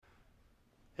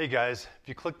Hey guys, if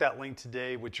you click that link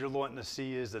today, what you're wanting to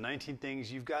see is the 19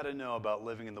 things you've got to know about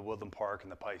living in the Woodland Park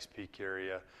and the Pikes Peak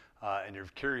area, and you're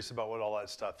curious about what all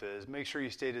that stuff is. Make sure you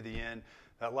stay to the end.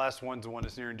 That last one's the one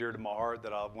that's near and dear to my heart,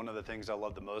 one of the things I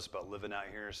love the most about living out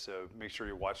here, so make sure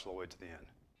you watch all the way to the end.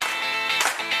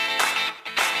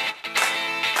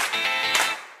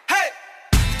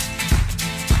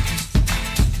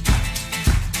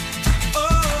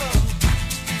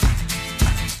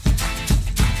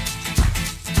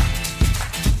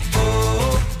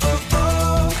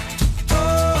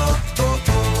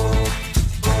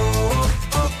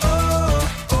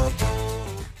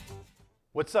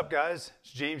 What's up, guys?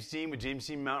 It's James Dean with James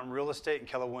Dean Mountain Real Estate and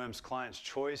Keller Williams Client's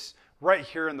Choice, right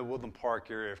here in the Woodland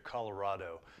Park area of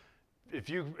Colorado. If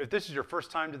this is your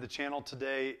first time to the channel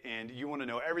today and you want to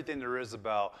know everything there is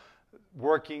about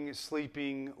working,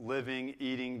 sleeping, living,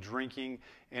 eating, drinking,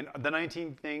 and the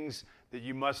 19 things that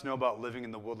you must know about living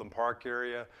in the Woodland Park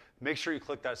area, make sure you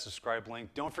click that subscribe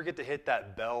link. Don't forget to hit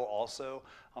that bell also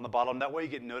on the bottom. That way you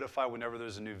get notified whenever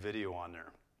there's a new video on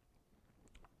there.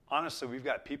 Honestly, we've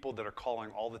got people that are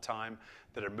calling all the time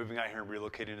that are moving out here and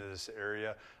relocating to this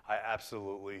area. I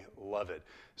absolutely love it.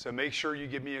 So make sure you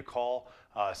give me a call,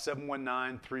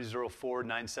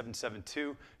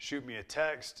 719-304-9772. Shoot me a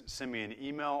text, send me an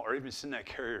email, or even send that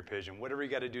carrier pigeon. Whatever you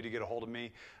got to do to get a hold of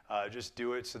me, just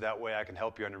do it so that way I can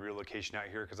help you on a relocation out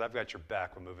here because I've got your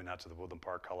back when moving out to the Woodland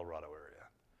Park, Colorado area.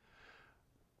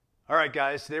 All right,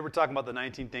 guys, today we're talking about the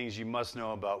 19 things you must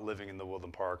know about living in the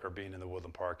Woodland Park or being in the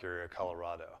Woodland Park area of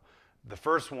Colorado. The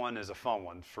first one is a fun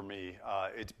one for me.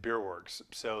 It's Beer Works.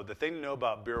 So the thing to know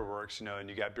about Beer Works, and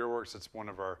you got Beer Works, it's one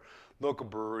of our local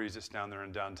breweries that's down there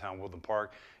in downtown Woodland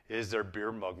Park, is their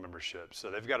beer mug membership. So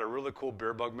they've got a really cool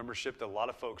beer mug membership that a lot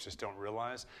of folks just don't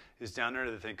realize is down there.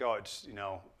 They think, oh, it's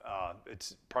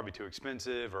it's probably too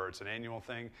expensive or it's an annual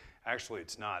thing. Actually,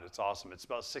 it's not. It's awesome. It's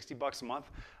about $60 a month,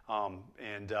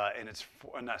 and it's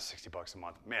not $60 a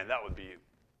month. Man, that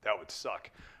would suck.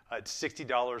 It's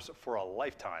 $60 for a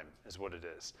lifetime is what it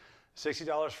is.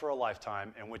 $60 for a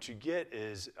lifetime, and what you get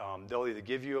is they'll either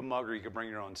give you a mug or you can bring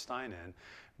your own stein in,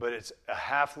 but it's a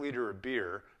half liter of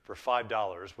beer for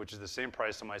 $5, which is the same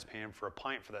price somebody's paying for a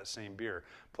pint for that same beer.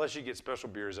 Plus, you get special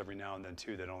beers every now and then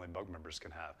too that only mug members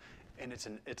can have, and it's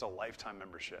a lifetime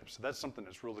membership. So that's something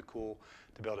that's really cool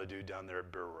to be able to do down there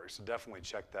at Beer Works. So definitely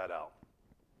check that out.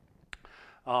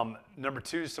 Number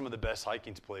two is some of the best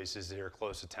hiking places here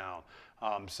close to town.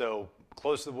 So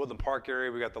close to the Woodland Park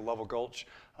area, we got the Level Gulch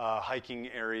hiking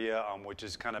area, which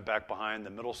is kind of back behind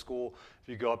the middle school. If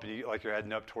you go up, like you're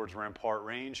heading up towards Rampart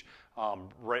Range,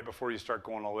 right before you start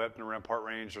going all the way up to Rampart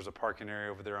Range, there's a parking area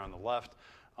over there on the left,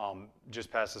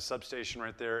 just past the substation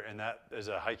right there, and that is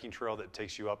a hiking trail that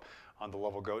takes you up on the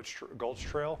Level Gulch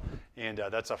Trail, and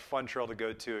that's a fun trail to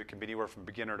go to. It can be anywhere from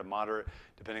beginner to moderate,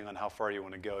 depending on how far you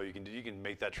want to go. You can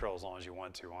make that trail as long as you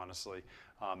want to, honestly.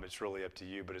 It's really up to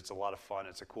you, but it's a lot of fun.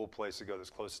 It's a cool place to go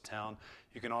that's close to town.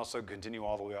 You can also continue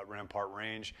all the way up Rampart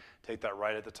Range, take that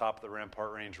right at the top of the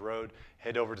Rampart Range Road,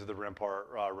 head over to the Rampart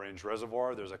Range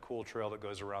Reservoir. There's a cool trail that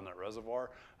goes around that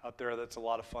reservoir up there that's a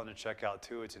lot of fun to check out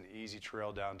too. It's an easy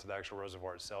trail down to the actual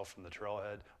reservoir itself from the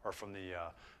trailhead or from the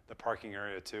parking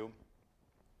area too.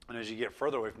 And as you get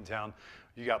further away from town,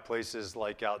 you got places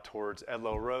like out towards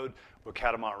Edlow Road with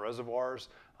Catamount Reservoirs.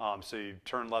 So you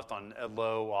turn left on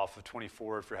Edlow off of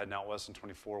 24 if you're heading out west on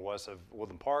 24 west of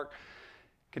Woodland Park.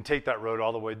 You can take that road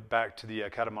all the way back to the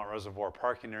Catamount Reservoir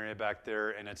parking area back there,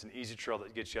 and it's an easy trail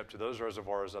that gets you up to those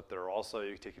reservoirs up there also.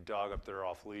 You can take your dog up there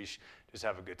off leash, just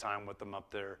have a good time with them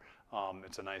up there.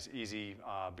 It's a nice, easy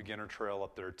beginner trail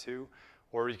up there too.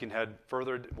 Or you can head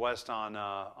further west on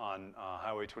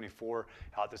Highway 24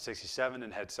 out to 67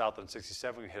 and head south on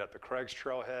 67 and hit up the Craig's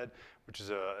Trailhead, which is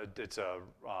a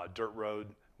dirt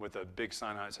road with a big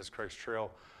sign on it that says Craig's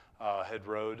Trail Head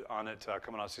Road on it.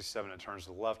 Coming out 67, it turns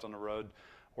to the left on the road.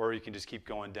 Or you can just keep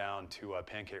going down to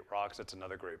Pancake Rocks. That's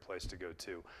another great place to go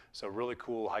to. So really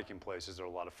cool hiking places that are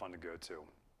a lot of fun to go to.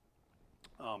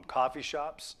 Coffee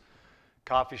shops.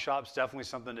 Coffee shops, definitely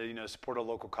something to support our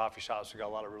local coffee shops. We got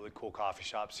a lot of really cool coffee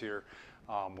shops here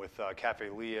with Cafe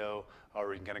Leo,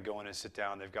 or you can kind of go in and sit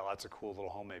down. They've got lots of cool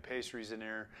little homemade pastries in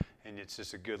there, and it's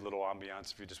just a good little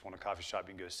ambiance. If you just want a coffee shop,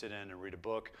 you can go sit in and read a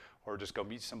book, or just go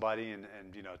meet somebody and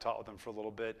talk with them for a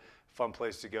little bit. Fun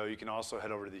place to go. You can also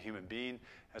head over to the Human Bean.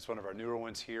 That's one of our newer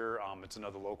ones here. It's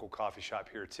another local coffee shop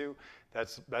here too.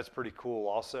 That's pretty cool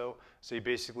also. So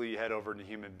you head over to the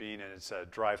Human Bean, and it's a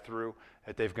drive-through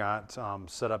that they've got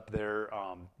set up there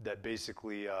that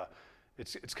basically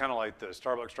it's kind of like the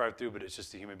Starbucks drive-through, but it's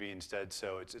just a Human Bean instead.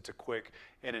 So it's a quick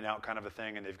in and out kind of a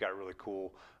thing, and they've got really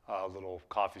cool little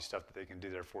coffee stuff that they can do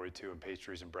there for you too, and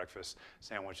pastries and breakfast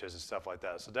sandwiches and stuff like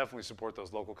that. So definitely support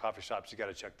those local coffee shops. You got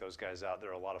to check those guys out.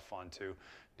 They're a lot of fun too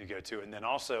to go to. And then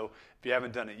also, if you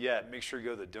haven't done it yet, make sure you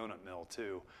go to the Donut Mill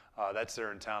too. That's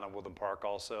there in town in Woodland Park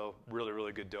also. Really,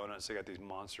 really good donuts. They got these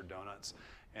monster donuts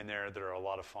in there that are a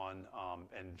lot of fun,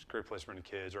 and it's a great place to bring the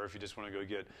kids. Or if you just want to go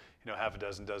get, half a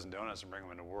dozen donuts and bring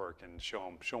them into work and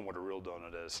show them what a real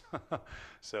donut is.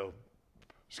 So,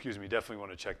 definitely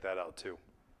want to check that out too.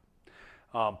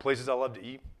 Places I love to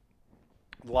eat.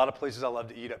 A lot of places I love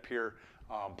to eat up here.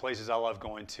 Places I love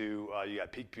going to, you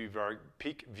got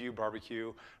Peak View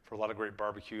Barbecue for a lot of great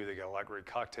barbecue. They got a lot of great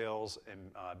cocktails and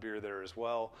beer there as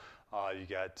well. You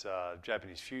got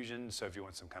Japanese fusion, so if you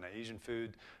want some kind of Asian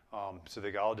food. So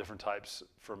they got all different types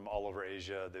from all over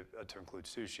Asia to include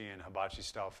sushi and hibachi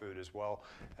style food as well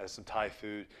as some Thai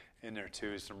food in there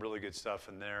too. Some really good stuff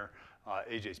in there.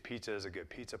 AJ's Pizza is a good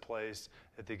pizza place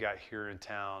that they got here in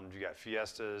town. You got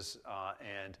Fiestas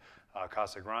and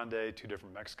Casa Grande, two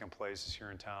different Mexican places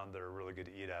here in town that are really good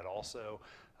to eat at also.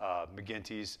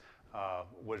 McGinty's,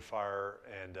 Woodfire,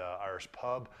 and Irish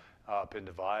Pub up in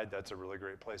Divide. That's a really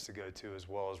great place to go to, as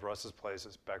well as Russ's place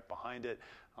that's back behind it.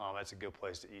 That's a good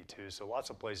place to eat too. So lots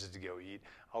of places to go eat.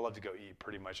 I love to go eat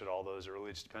pretty much at all those. It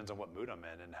really just depends on what mood I'm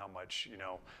in and how much,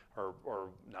 or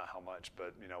not how much,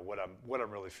 but what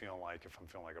I'm really feeling like. If I'm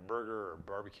feeling like a burger or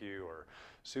barbecue or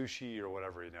sushi or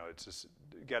whatever, it's just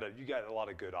you got a lot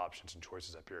of good options and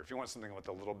choices up here. If you want something with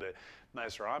a little bit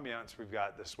nicer ambiance, we've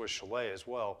got the Swiss Chalet as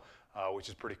well, which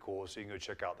is pretty cool. So you can go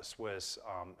check out the Swiss,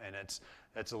 and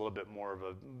it's a little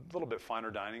bit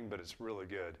finer dining, but it's really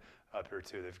good up here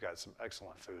too. They've got some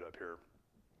excellent food up here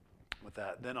with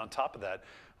that. Then on top of that,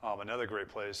 another great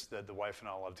place that the wife and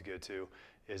I love to go to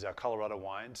is Colorado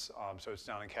Wines. So it's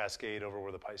down in Cascade over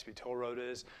where the Pikes Toll Road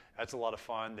is. That's a lot of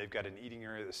fun. They've got an eating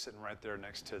area that's sitting right there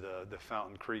next to the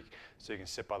Fountain Creek, so you can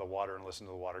sit by the water and listen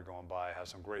to the water going by. Have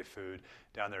some great food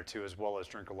down there too, as well as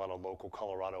drink a lot of local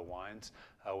Colorado wines,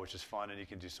 which is fun, and you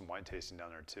can do some wine tasting down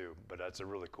there too. But that's a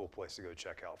really cool place to go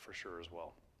check out for sure as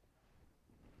well.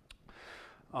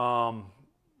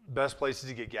 Best places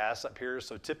to get gas up here.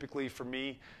 So typically for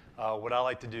me, what I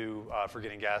like to do for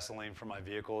getting gasoline for my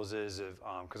vehicles is,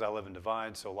 because I live in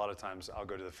Divide, so a lot of times I'll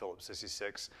go to the Phillips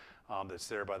 66 that's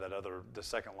there by the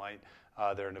second light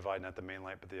there in Divide, not the main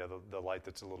light, but the light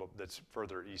that's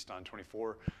further east on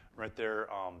 24 right there.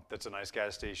 That's a nice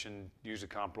gas station, usually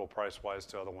comparable price-wise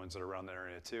to other ones that are around the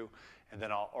area too. And then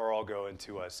I'll go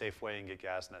into a Safeway and get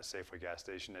gas in that Safeway gas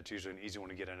station. That's usually an easy one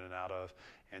to get in and out of,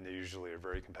 and they usually are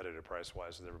very competitive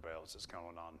price-wise with everybody else that's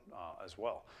going on as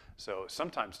well. So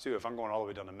sometimes too, if I'm going all the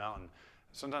way down the mountain,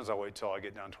 sometimes I'll wait till I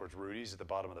get down towards Rudy's at the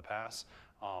bottom of the pass.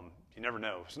 You never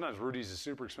know. Sometimes Rudy's is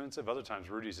super expensive. Other times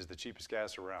Rudy's is the cheapest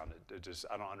gas around.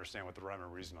 I don't understand what the rhyme or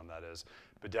reason on that is,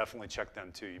 but definitely check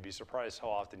them too. You'd be surprised how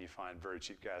often you find very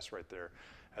cheap gas right there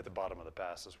at the bottom of the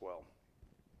pass as well.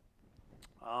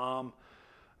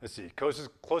 Let's see,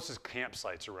 closest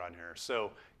campsites around here.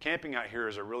 So camping out here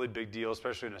is a really big deal,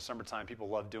 especially in the summertime. People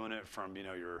love doing it, from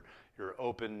your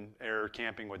open air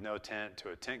camping with no tent to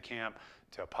a tent camp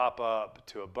to a pop-up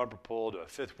to a bumper pull to a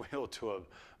fifth wheel to a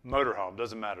motorhome.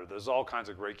 Doesn't matter. There's all kinds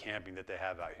of great camping that they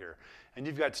have out here. And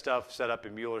you've got stuff set up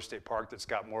in Mueller State Park that's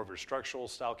got more of your structural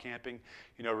style camping,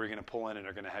 where you're going to pull in and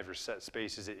are going to have your set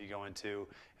spaces that you go into,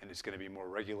 and it's going to be more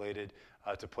regulated,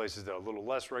 to places that are a little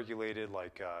less regulated,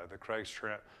 like the Craig's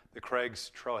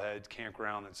Trailhead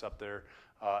Campground that's up there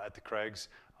at the Craig's.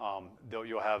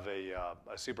 You'll have a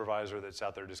supervisor that's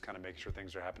out there just kind of making sure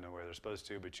things are happening the way they're supposed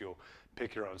to, but you'll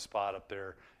pick your own spot up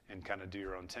there and kind of do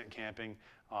your own tent camping.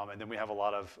 And then we have a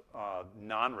lot of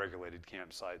non-regulated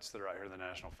campsites that are out here in the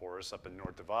National Forest up in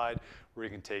North Divide, where you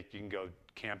can go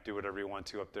camp, do whatever you want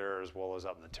to up there, as well as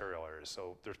up in the Terrill areas.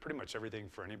 So there's pretty much everything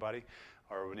for anybody,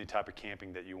 or any type of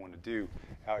camping that you want to do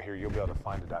out here. You'll be able to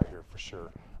find it out here for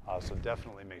sure. So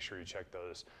definitely make sure you check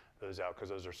those out, because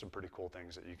those are some pretty cool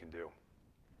things that you can do.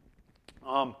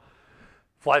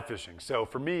 Fly fishing. So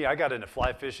for me, I got into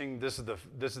fly fishing. This is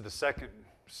the second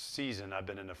season I've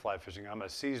been into fly fishing. I'm a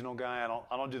seasonal guy.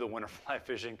 I don't do the winter fly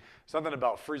fishing. Something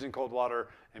about freezing cold water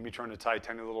and me trying to tie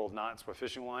tiny little knots with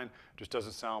fishing line just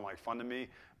doesn't sound like fun to me.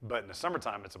 But in the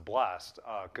summertime, it's a blast,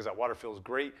 because that water feels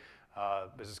great.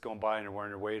 As it's going by and you're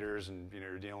wearing your waders and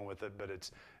you're dealing with it, but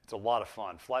it's a lot of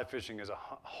fun. Fly fishing is a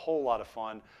whole lot of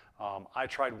fun. I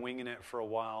tried winging it for a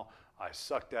while. I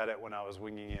sucked at it when I was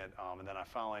winging it, and then I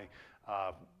finally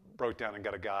broke down and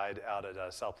got a guide out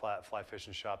at South Platte Fly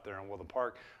Fishing Shop there in Woodland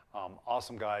Park.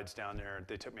 Awesome guides down there.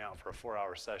 They took me out for a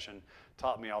 4-hour session,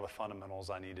 taught me all the fundamentals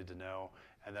I needed to know,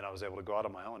 and then I was able to go out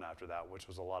on my own after that, which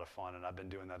was a lot of fun, and I've been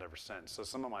doing that ever since. So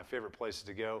some of my favorite places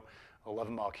to go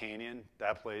 11 Mile Canyon,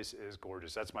 that place is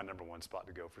gorgeous. That's my number one spot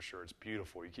to go for sure. It's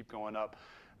beautiful. You keep going up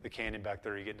the canyon back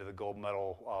there, you get into the Gold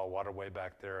Medal waterway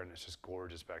back there, and it's just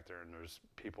gorgeous back there. And there's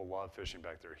people love fishing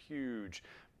back there. Huge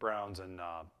browns and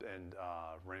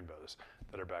rainbows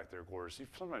that are back there, gorgeous.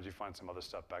 Sometimes you find some other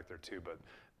stuff back there too, but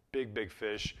big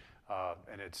fish,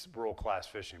 and it's world-class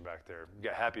fishing back there. You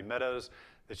got Happy Meadows,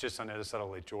 that's just on the other side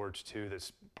of Lake George too,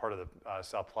 that's part of the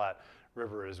South Platte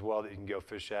River as well that you can go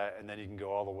fish at, and then you can go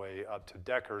all the way up to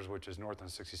Deckers, which is north on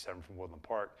 67 from Woodland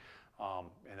Park,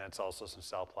 and that's also some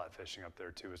South Platte fishing up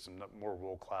there too, with some more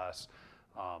world-class,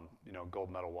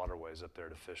 gold medal waterways up there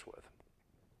to fish with.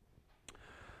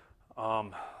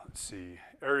 Let's see,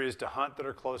 areas to hunt that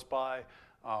are close by.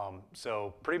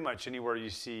 So pretty much anywhere you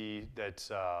see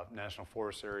that's National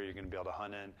Forest area, you're going to be able to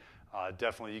hunt in.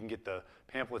 Definitely, you can get the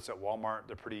pamphlets at Walmart.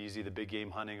 They're pretty easy. The big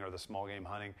game hunting or the small game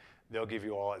hunting, they'll give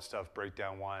you all that stuff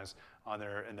breakdown-wise on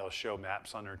there, and they'll show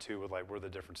maps on there too with like where the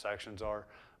different sections are.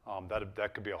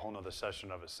 That could be a whole nother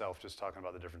session of itself, just talking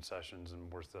about the different sections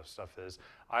and where the stuff is.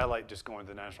 I like just going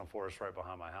to the National Forest right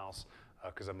behind my house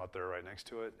because I'm up there right next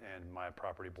to it, and my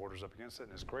property borders up against it,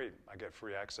 and it's great. I get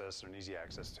free access and easy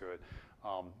access to it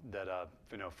that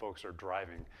folks are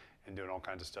driving and doing all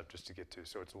kinds of stuff just to get to.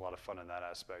 So it's a lot of fun in that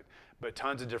aspect. But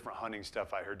tons of different hunting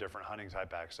stuff. I hear different hunting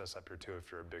type access up here too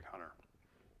if you're a big hunter.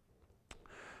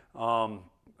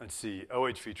 Let's see,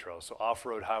 OHV trails, so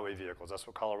off-road highway vehicles. That's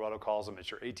what Colorado calls them. It's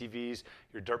your ATVs,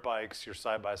 your dirt bikes, your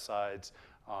side-by-sides,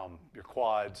 your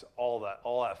quads, all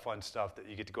that fun stuff that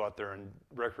you get to go out there and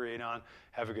recreate on,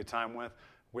 have a good time with.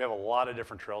 We have a lot of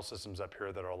different trail systems up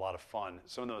here that are a lot of fun.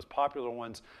 Some of the most popular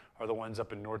ones are the ones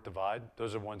up in North Divide.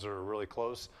 Those are the ones that are really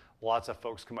close. Lots of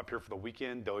folks come up here for the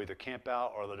weekend. They'll either camp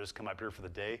out or they'll just come up here for the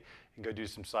day and go do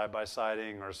some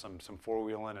side-by-siding or some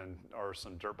four-wheeling or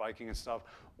some dirt biking and stuff.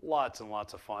 Lots and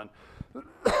lots of fun.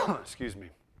 Excuse me.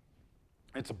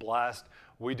 It's a blast.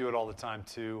 We do it all the time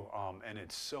too, and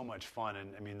it's so much fun.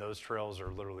 And I mean, those trails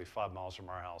are literally 5 miles from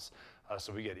our house,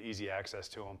 so we get easy access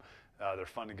to them. They're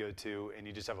fun to go to, and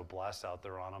you just have a blast out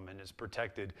there on them, and it's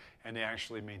protected, and they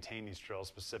actually maintain these trails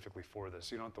specifically for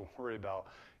this. You don't have to worry about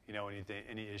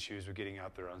any issues with getting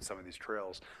out there on some of these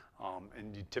trails,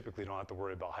 and you typically don't have to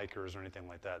worry about hikers or anything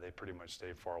like that. They pretty much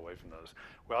stay far away from those.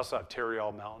 We also have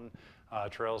Tarryall Mountain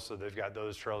trails, so they've got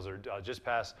those trails that are just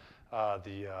past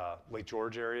the Lake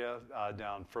George area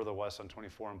down further west on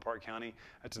 24 in Park County.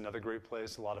 That's another great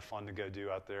place, a lot of fun to go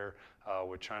do out there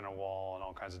with China Wall and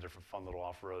all kinds of different fun little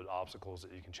off-road obstacles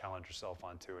that you can challenge yourself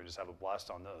onto and just have a blast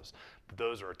on those. But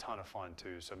those are a ton of fun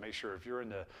too, so make sure if you're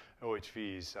into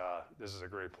OHVs, this is a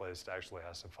great place to actually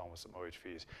have some fun with some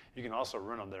OHVs. You can also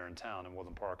rent them there in town in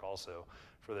Woodland Park also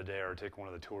for the day, or take one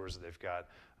of the tours that they've got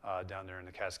down there in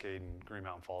the Cascade and Green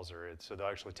Mountain Falls area. So they'll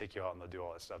actually take you out and they'll do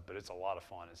all that stuff, but it's a lot of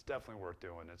fun. It's definitely worth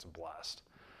doing. It's a blast.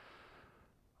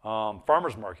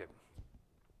 Farmers Market.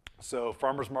 So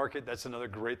Farmers Market, that's another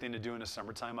great thing to do in the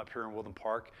summertime up here in Woodland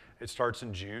Park. It starts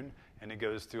in June and it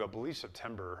goes through, I believe,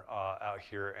 September out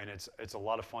here, and it's a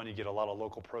lot of fun. You get a lot of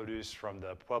local produce from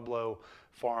the Pueblo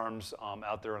farms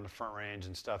out there on the Front Range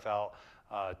and stuff out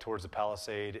towards the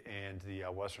Palisade and the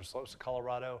western slopes of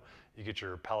Colorado. You get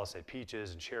your Palisade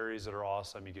peaches and cherries that are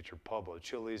awesome. You get your Pueblo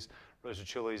chilies, roasted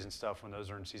chilies and stuff when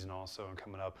those are in season also and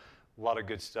coming up. A lot of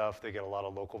good stuff. They get a lot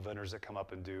of local vendors that come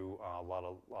up and do a lot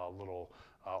of little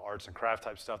arts and craft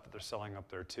type stuff that they're selling up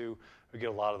there too. We get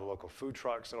a lot of the local food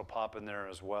trucks that'll pop in there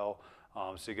as well.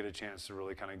 So you get a chance to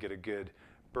really kind of get a good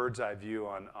bird's eye view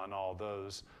on all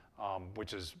those,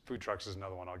 which is food trucks is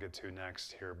another one I'll get to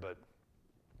next here. But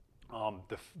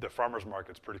the farmers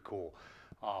market's pretty cool.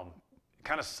 It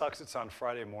kind of sucks it's on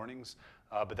Friday mornings,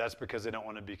 but that's because they don't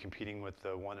want to be competing with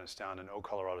the one that's down in Eau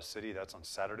Colorado City. That's on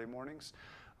Saturday mornings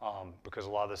because a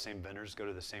lot of the same vendors go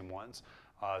to the same ones.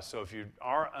 So if you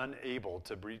are unable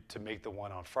to make the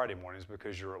one on Friday mornings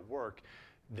because you're at work,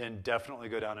 then definitely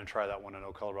go down and try that one in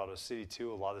Eau Colorado City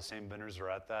too. A lot of the same vendors are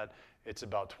at that. It's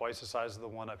about twice the size of the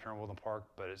one up here in Woodland Park,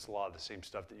 but it's a lot of the same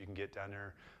stuff that you can get down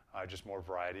there, just more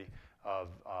variety of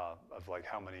like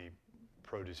how many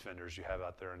produce vendors you have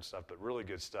out there and stuff, but really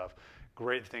good stuff.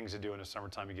 Great things to do in the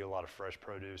summertime. You get a lot of fresh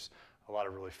produce, a lot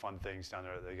of really fun things down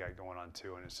there that they got going on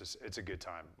too, and it's a good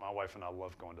time. My wife and I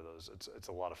love going to those. It's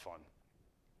a lot of fun.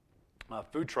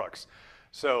 Food trucks.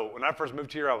 So when I first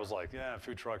moved here, I was like, yeah,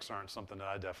 food trucks aren't something that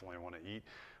I definitely want to eat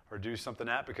or do something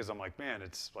at, because I'm like, man,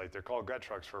 it's like they're called gut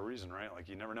trucks for a reason, right? Like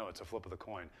you never know, it's a flip of the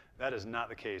coin. That is not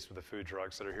the case with the food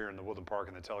trucks that are here in the Woodland Park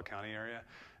and the Teller County area.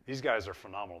 These guys are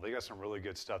phenomenal. They got some really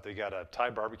good stuff. They got a Thai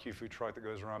barbecue food truck that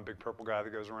goes around, big purple guy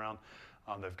that goes around.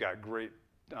 They've got great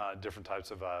different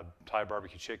types of Thai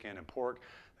barbecue chicken and pork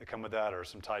that come with that, or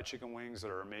some Thai chicken wings that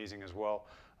are amazing as well.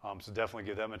 So definitely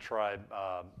give them a try.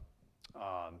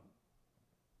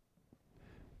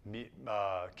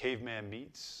 Caveman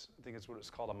Meats, I think it's what it's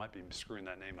called. I might be screwing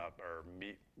that name up, or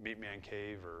Meat Man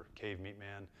Cave, or Cave Meat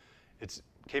Man. It's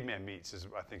Caveman Meats is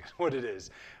I think is what it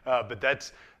is. But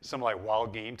that's some like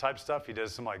wild game type stuff. He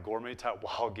does some like gourmet type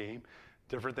wild game,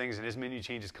 different things, and his menu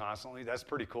changes constantly. That's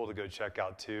pretty cool to go check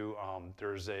out too.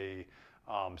 There's a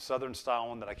Southern style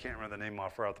one that I can't remember the name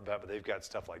off right off the bat, but they've got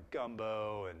stuff like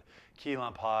gumbo and key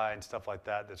lime pie and stuff like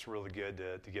that. That's really good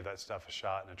to give that stuff a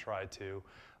shot and a try too.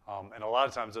 And a lot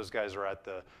of times those guys are at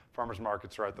the farmers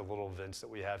markets or at the little events that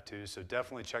we have too. So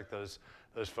definitely check those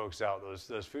folks out.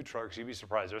 Those food trucks, you'd be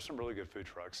surprised. There's some really good food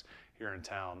trucks here in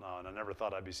town, and I never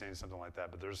thought I'd be saying something like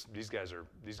that. But these guys are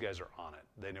on it.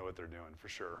 They know what they're doing for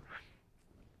sure.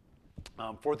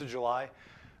 4th of July.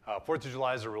 4th of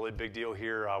July is a really big deal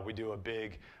here. We do a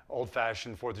big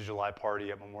old-fashioned 4th of July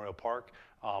party at Memorial Park,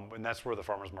 and that's where the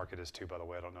farmers market is too, by the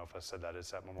way. I don't know if I said that.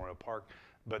 It's at Memorial Park.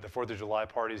 But the 4th of July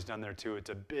party is done there too.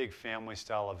 It's a big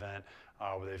family-style event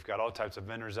where they've got all types of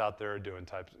vendors out there doing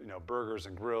burgers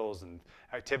and grills and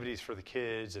activities for the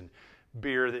kids and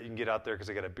beer that you can get out there because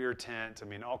they got a beer tent. I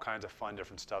mean, all kinds of fun,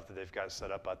 different stuff that they've got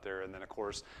set up out there. And then, of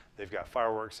course, they've got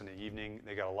fireworks in the evening.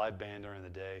 They got a live band during the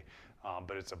day.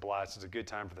 But it's a blast. It's a good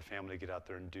time for the family to get out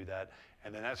there and do that.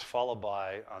 And then that's followed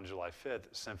by, on July 5th,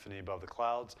 Symphony Above the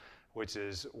Clouds, which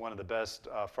is one of the best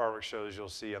fireworks shows you'll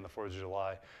see on the 4th of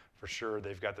July. For sure,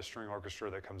 they've got the string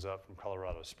orchestra that comes up from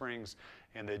Colorado Springs,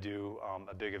 and they do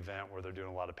a big event where they're doing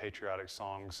a lot of patriotic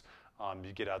songs.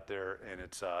 You get out there, and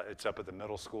it's up at the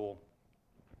middle school,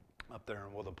 up there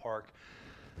in Woodland Park,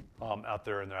 out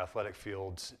there in their athletic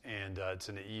fields, and it's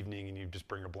in the evening, and you just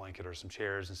bring a blanket or some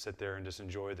chairs and sit there and just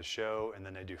enjoy the show, and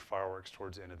then they do fireworks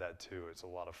towards the end of that too. It's a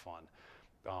lot of fun.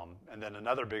 And then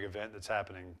another big event that's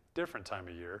happening different time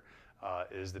of year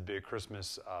is the big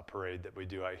Christmas parade that we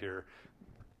do out here.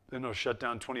 Then they'll shut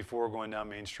down 24 going down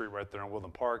Main Street right there in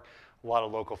Woodland Park. A lot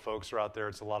of local folks are out there.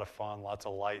 It's a lot of fun, lots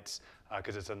of lights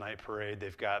because it's a night parade.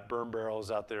 They've got burn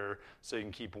barrels out there so you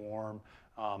can keep warm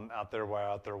out there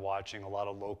while out there watching. A lot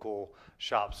of local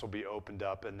shops will be opened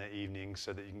up in the evening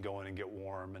so that you can go in and get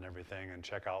warm and everything and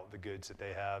check out the goods that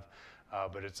they have.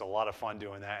 But it's a lot of fun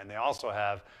doing that. And they also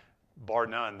have, bar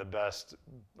none, the best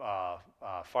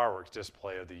fireworks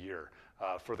display of the year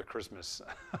for the Christmas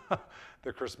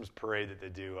the Christmas parade that they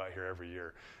do out here every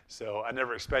year. So I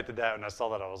never expected that. When I saw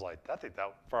that, I was like, I think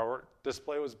that firework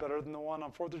display was better than the one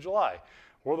on 4th of July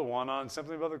or the one on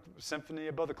Symphony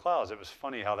Above the Clouds. It was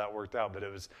funny how that worked out, but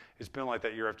it's been like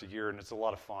that year after year, and it's a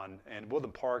lot of fun. And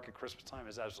Woodland Park at Christmas time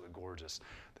is absolutely gorgeous.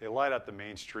 They light up the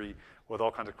main street with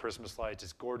all kinds of Christmas lights.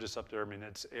 It's gorgeous up there. I mean,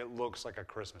 it looks like a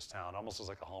Christmas town, almost looks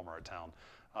like a Hallmark town,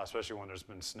 especially when there's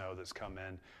been snow that's come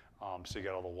in. So you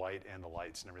got all the white and the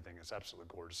lights and everything. It's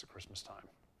absolutely gorgeous at Christmas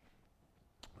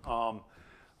time.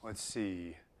 Let's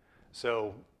see.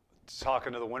 So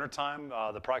talking to the wintertime,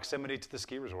 the proximity to the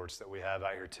ski resorts that we have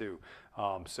out here too.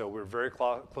 So we're very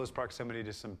close proximity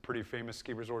to some pretty famous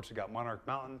ski resorts. We got Monarch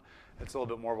Mountain. It's a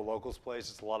little bit more of a locals place.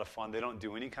 It's a lot of fun. They don't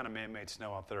do any kind of man-made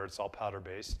snow out there. It's all powder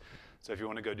based. So if you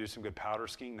want to go do some good powder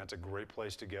skiing, that's a great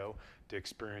place to go to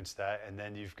experience that. And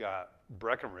then you've got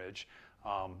Breckenridge.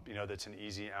 That's an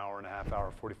easy hour and a half,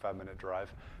 45-minute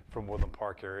drive from Woodland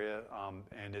Park area,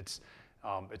 and it's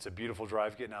a beautiful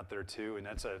drive getting out there too. And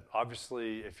that's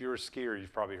obviously, if you're a skier,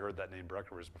 you've probably heard that name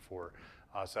Breckenridge before.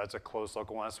 So that's a close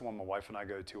local one. That's the one my wife and I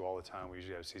go to all the time. We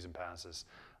usually have season passes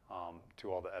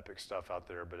to all the epic stuff out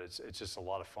there. But it's just a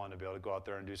lot of fun to be able to go out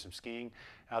there and do some skiing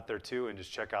out there too, and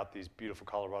just check out these beautiful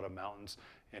Colorado mountains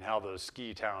and how those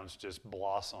ski towns just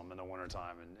blossom in the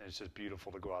wintertime. And it's just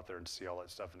beautiful to go out there and see all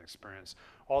that stuff and experience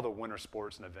all the winter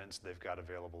sports and events they've got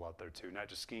available out there too. Not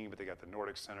just skiing, but they got the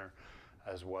Nordic Center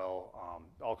as well.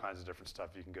 All kinds of different stuff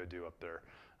you can go do up there.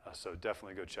 So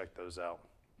definitely go check those out.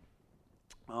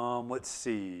 Let's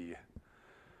see.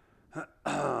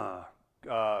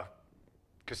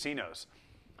 Casinos.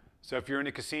 So if you're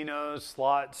into casinos,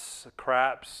 slots,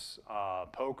 craps,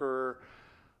 poker,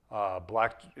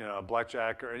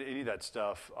 blackjack, or any of that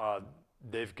stuff,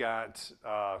 they've got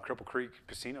Cripple Creek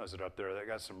casinos that are up there. They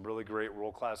got some really great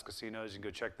world-class casinos. You can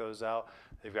go check those out.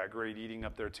 They've got great eating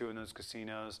up there too in those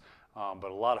casinos,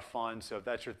 but a lot of fun. So if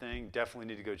that's your thing, definitely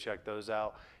need to go check those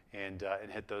out and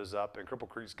hit those up. And Cripple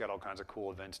Creek's got all kinds of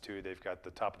cool events too. They've got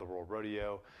the Top of the World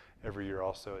Rodeo every year.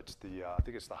 Also, it's I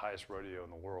think it's the highest rodeo in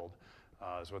the world.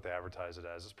 Is what they advertise it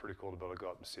as. It's pretty cool to be able to go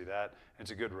up and see that. And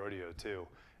it's a good rodeo too.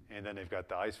 And then they've got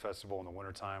the ice festival in the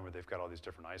wintertime where they've got all these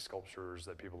different ice sculptures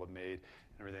that people have made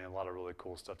and everything. A lot of really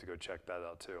cool stuff to go check that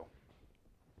out too.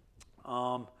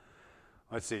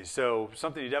 Let's see. So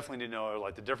something you definitely need to know are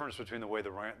like the difference between the way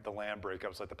the land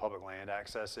breakups, like the public land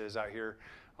access is out here.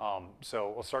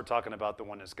 So we'll start talking about the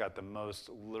one that's got the most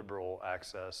liberal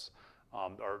access,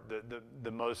 or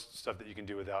the most stuff that you can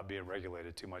do without being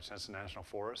regulated too much. That's the national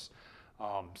forest.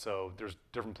 So there's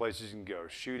different places you can go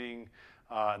shooting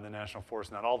in the national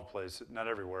forest. Not all the places, not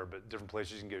everywhere, but different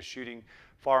places you can go shooting.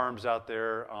 Farms out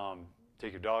there.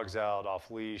 Take your dogs out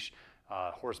off leash.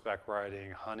 Horseback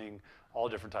riding, hunting, all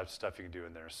different types of stuff you can do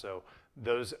in there. So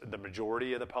the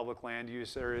majority of the public land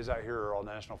use areas out here are all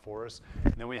national forests.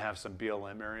 And then we have some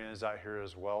BLM areas out here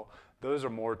as well. Those are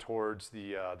more towards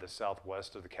the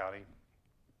southwest of the county,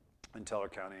 in Teller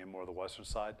County, and more the western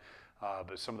side.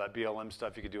 But some of that BLM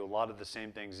stuff, you could do a lot of the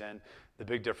same things in. The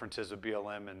big differences with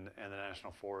BLM and the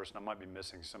National Forest, and I might be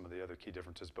missing some of the other key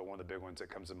differences, but one of the big ones that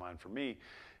comes to mind for me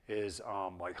is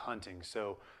like hunting.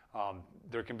 So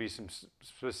there can be some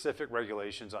specific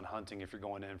regulations on hunting if you're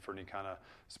going in for any kind of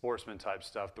sportsman type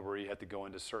stuff, where you have to go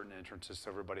into certain entrances so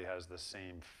everybody has the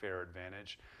same fair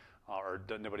advantage. Or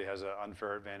nobody has an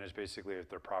unfair advantage, basically, if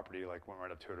their property like went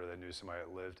right up to it, or they knew somebody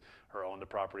that lived or owned a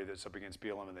property that's up against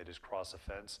BLM and they just cross a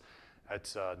fence.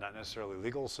 That's not necessarily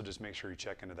legal, so just make sure you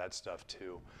check into that stuff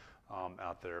too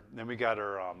out there. Then we got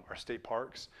our state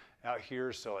parks out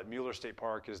here. So at Mueller State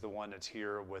Park is the one that's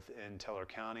here within Teller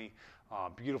County.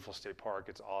 Beautiful state park,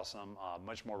 it's awesome.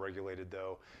 Much more regulated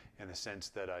though, in the sense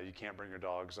that you can't bring your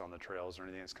dogs on the trails or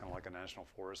anything. It's kind of like a national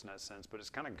forest in that sense, but it's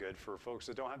kind of good for folks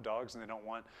that don't have dogs and they don't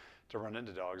want to run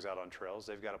into dogs out on trails.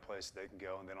 They've got a place they can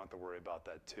go and they don't have to worry about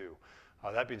that too.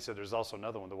 That being said, there's also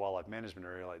another one, the wildlife management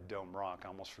area, like Dome Rock. I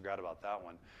almost forgot about that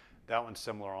one. That one's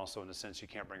similar also in the sense you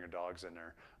can't bring your dogs in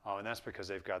there. And that's because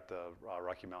they've got the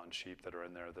Rocky Mountain sheep that are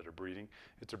in there that are breeding.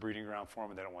 It's a breeding ground for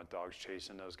them, and they don't want dogs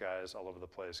chasing those guys all over the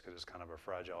place because it's kind of a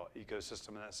fragile ecosystem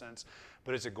in that sense.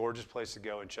 But it's a gorgeous place to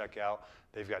go and check out.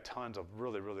 They've got tons of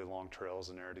really, really long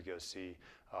trails in there to go see.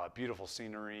 Beautiful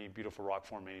scenery, beautiful rock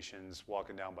formations,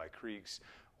 walking down by creeks,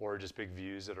 or just big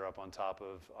views that are up on top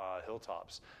of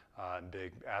hilltops. And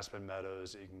big aspen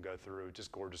meadows that you can go through,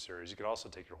 just gorgeous areas. You could also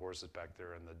take your horses back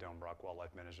there in the Dome Rock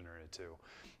Wildlife Management Area too.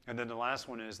 And then the last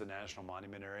one is the National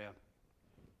Monument Area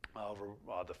over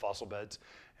the fossil beds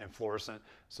and Florissant.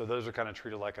 So those are kind of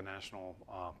treated like a national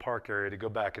park area. To go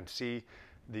back and see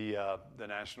the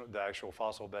actual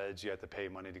fossil beds, you have to pay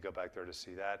money to go back there to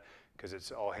see that, because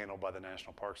it's all handled by the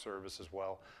National Park Service as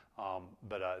well.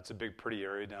 But it's a big, pretty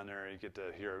area down there. You get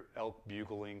to hear elk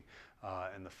bugling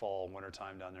in the fall,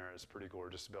 wintertime down there. It's pretty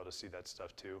gorgeous to be able to see that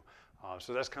stuff too.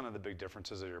 So that's kind of the big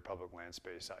differences of your public land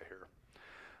space out here.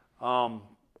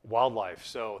 Wildlife.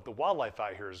 So the wildlife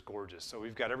out here is gorgeous. So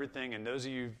we've got everything, and those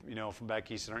of you, from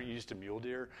back east that aren't used to mule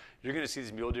deer, you're going to see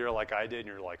these mule deer like I did, and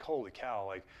you're like, holy cow,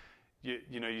 like,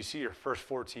 you see your first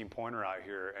 14 pointer out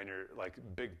here and you're like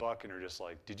big buck and you're just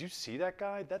like, did you see that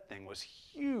guy? That thing was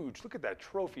huge. Look at that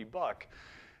trophy buck.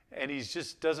 And he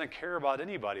just doesn't care about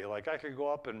anybody. Like I could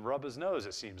go up and rub his nose,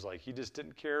 it seems like. He just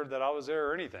didn't care that I was there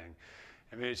or anything.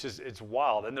 I mean, it's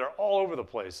wild. And they're all over the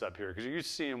place up here, because you're used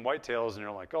to seeing whitetails and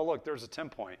you're like, oh, look, there's a 10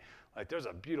 point. Like there's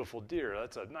a beautiful deer.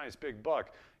 That's a nice big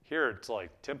buck. Here it's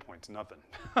like 10 points, nothing.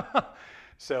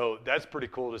 So that's pretty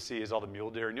cool to see, is all the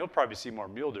mule deer. And you'll probably see more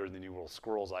mule deer than you will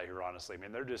squirrels out here, honestly. I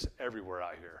mean, they're just everywhere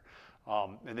out here.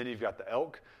 And then you've got the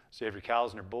elk. So you have your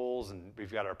cows and your bulls, and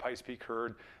we've got our Pikes Peak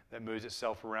herd that moves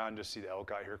itself around. You'll see the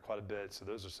elk out here quite a bit. So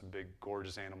those are some big,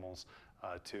 gorgeous animals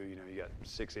too. You got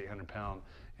 600-800 pound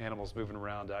animals moving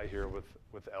around out here with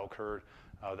the elk herd.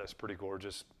 That's pretty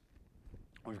gorgeous.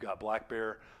 We've got black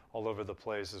bear all over the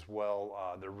place as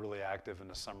well. They're really active in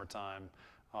the summertime.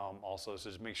 Also, so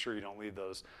just make sure you don't leave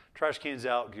those trash cans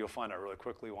out. You'll find out really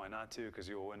quickly why not to, because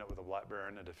you will end up with a black bear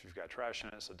in it if you've got trash in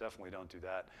it. So definitely don't do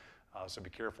that. So be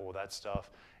careful with that stuff.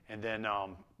 And then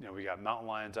we got mountain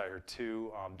lions out here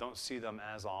too. Don't see them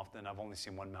as often. I've only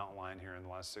seen one mountain lion here in the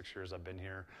last 6 years I've been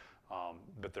here.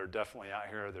 But they're definitely out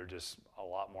here. They're just a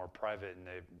lot more private, and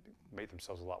they make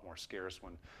themselves a lot more scarce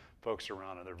when folks are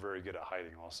around, and they're very good at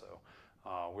hiding also.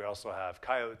 We also have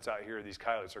coyotes out here. These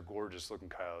coyotes are gorgeous looking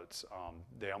coyotes.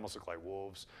 They almost look like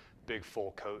wolves, big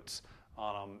full coats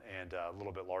on them, and a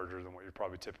little bit larger than what you're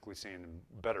probably typically seeing, and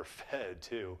better fed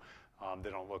too. They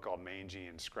don't look all mangy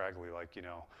and scraggly like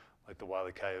the Wile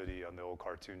E. Coyote on the old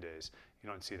cartoon days. You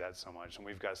don't see that so much. And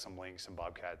we've got some lynx and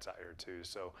bobcats out here too,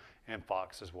 and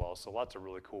fox as well. So lots of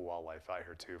really cool wildlife out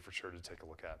here too, for sure, to take a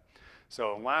look at.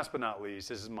 So last but not least,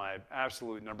 this is my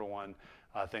absolute number one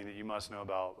thing that you must know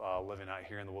about living out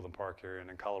here in the Woodland Park area and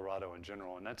in Colorado in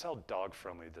general, and that's how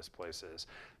dog-friendly this place is.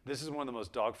 This is one of the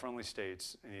most dog-friendly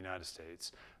states in the United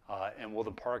States, and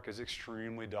Woodland Park is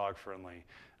extremely dog-friendly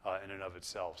in and of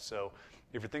itself. So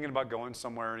if you're thinking about going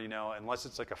somewhere, you know, unless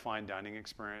it's like a fine dining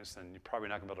experience, then you're probably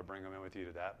not gonna be able to bring them in with you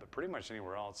to that, but pretty much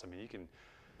anywhere else, I mean, you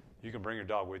can bring your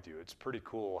dog with you. It's pretty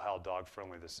cool how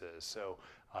dog-friendly this is. So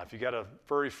if you got a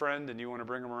furry friend and you want to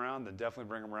bring them around, then definitely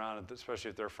bring them around,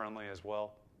 especially if they're friendly as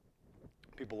well.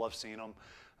 People love seeing them.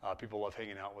 People love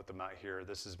hanging out with them out here.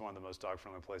 This is one of the most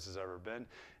dog-friendly places I've ever been,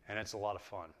 and it's a lot of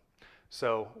fun.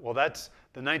 So, well, that's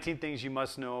the 19 things you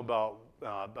must know about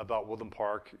Woodland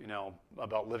Park, you know,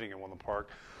 about living in Woodland Park.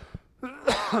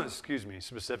 Excuse me,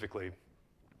 specifically.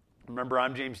 Remember,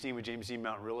 I'm James Dean with James Dean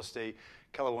Mountain Real Estate,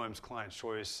 Keller Williams Client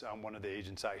Choice. I'm one of the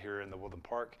agents out here in the Woodland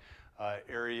Park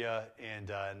area,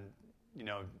 and you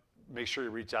know, make sure you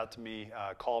reach out to me.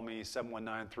 Call me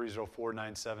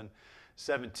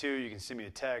 719-304-9772. You can send me a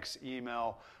text,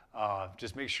 email.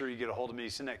 Just make sure you get a hold of me.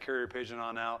 Send that carrier pigeon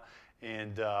on out,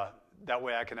 and that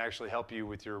way I can actually help you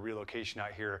with your relocation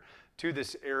out here to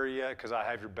this area, because I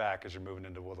have your back as you're moving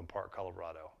into Woodland Park,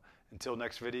 Colorado. Until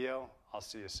next video, I'll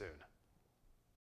see you soon.